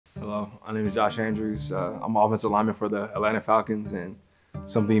Hello, my name is Josh Andrews. I'm offensive lineman for the Atlanta Falcons, and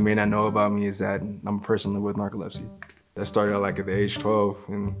something you may not know about me is that I'm a person living with narcolepsy. That started like at the age 12,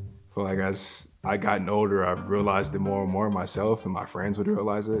 and I feel like as I gotten older, I've realized it more and more myself, and my friends would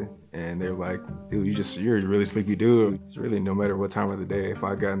realize it, and they were like, dude, you're a really sleepy dude. It's really no matter what time of the day, if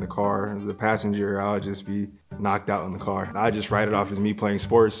I got in the car as a passenger, I would just be knocked out in the car. I just write it off as me playing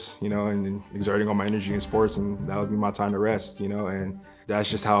sports, and exerting all my energy in sports, and that would be my time to rest, and that's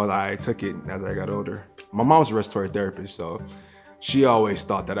just how I took it as I got older. My mom's a respiratory therapist, so she always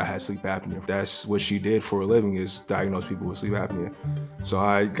thought that I had sleep apnea. That's what she did for a living, is diagnose people with sleep apnea. So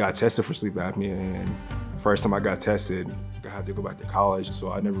I got tested for sleep apnea, and first time I got tested, I had to go back to college,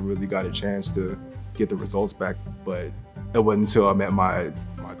 so I never really got a chance to get the results back. But it wasn't until I met my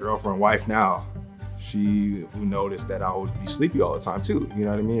girlfriend, wife now, she noticed that I would be sleepy all the time too, you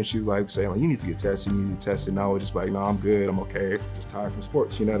know what I mean? And she was like saying, like, you need to get tested, you need to get tested. And I was just like, no, I'm good, I'm okay. Just tired from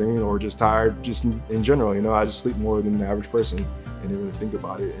sports, you know what I mean? Or just tired just in general, I just sleep more than the average person and didn't really think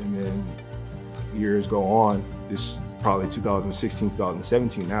about it. And then years go on, this is probably 2016,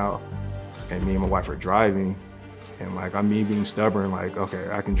 2017 now, and me and my wife are driving, and like, I'm me being stubborn, like, okay,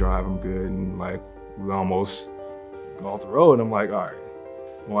 I can drive, I'm good. And like, we almost go off the road, and I'm like, all right.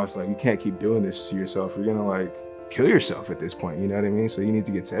 My wife's like, you can't keep doing this to yourself. You're gonna like kill yourself at this point, you know what I mean? So you need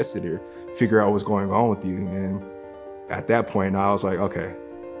to get tested or figure out what's going on with you. And at that point, I was like, okay,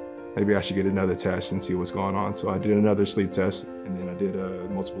 maybe I should get another test and see what's going on. So I did another sleep test, and then I did a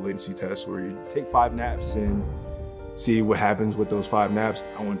multiple latency test where you take 5 naps and see what happens with those 5 naps.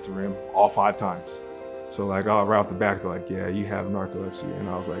 I went to REM all 5 times. So like, right off the back, they're like, yeah, you have narcolepsy. And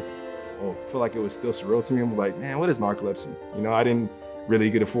I was like, oh, I feel like it was still surreal to me. I'm like, man, what is narcolepsy? I didn't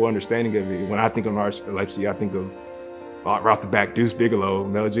really get a full understanding of it. When I think of narcolepsy, I think of right off the back, Deuce Bigelow,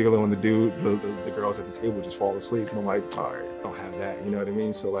 Mel Gigolo, and the girls at the table just fall asleep. And I'm like, all right, I don't have that, you know what I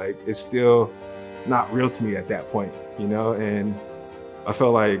mean? So like, it's still not real to me at that point, And I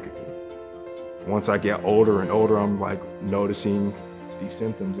felt like once I get older and older, I'm like noticing these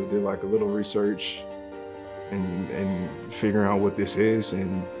symptoms. I did like a little research and figuring out what this is.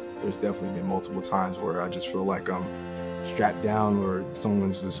 And there's definitely been multiple times where I just feel like I'm strapped down or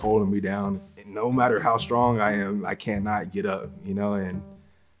someone's just holding me down. And no matter how strong I am, I cannot get up, and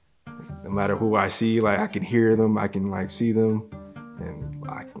no matter who I see, like I can hear them, I can like see them, and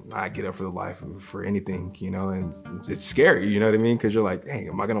I cannot get up for the life of for anything, and it's scary, you know what I mean? Because you're like, hey,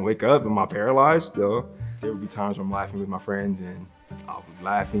 am I gonna wake up? Am I paralyzed? Though there would be times where I'm laughing with my friends and I'll be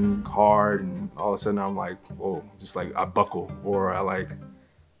laughing hard, and all of a sudden I'm like, whoa, just like I buckle, or I like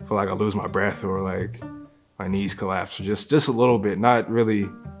feel like I lose my breath, or like my knees collapse, or just a little bit, not really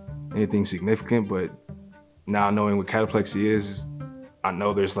anything significant. But now knowing what cataplexy is, I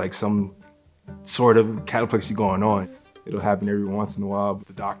know there's like some sort of cataplexy going on. It'll happen every once in a while, but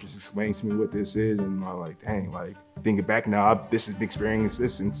the doctors explain to me what this is, and I'm like, dang, like thinking back now, this has been experiencing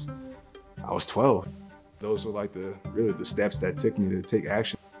this since I was 12. Those were like really the steps that took me to take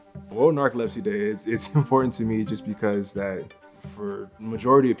action. World Narcolepsy Day, it's important to me just because that for the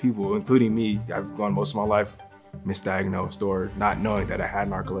majority of people, including me, I've gone most of my life misdiagnosed or not knowing that I had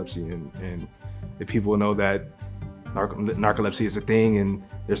narcolepsy. And if people know that narcolepsy is a thing, and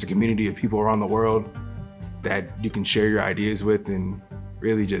there's a community of people around the world that you can share your ideas with and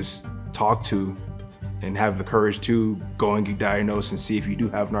really just talk to and have the courage to go and get diagnosed and see if you do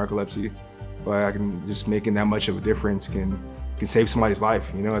have narcolepsy. But I can just making that much of a difference can save somebody's life,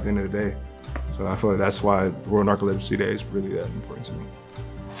 at the end of the day. So I feel like that's why World Narcolepsy Day is really that important to me.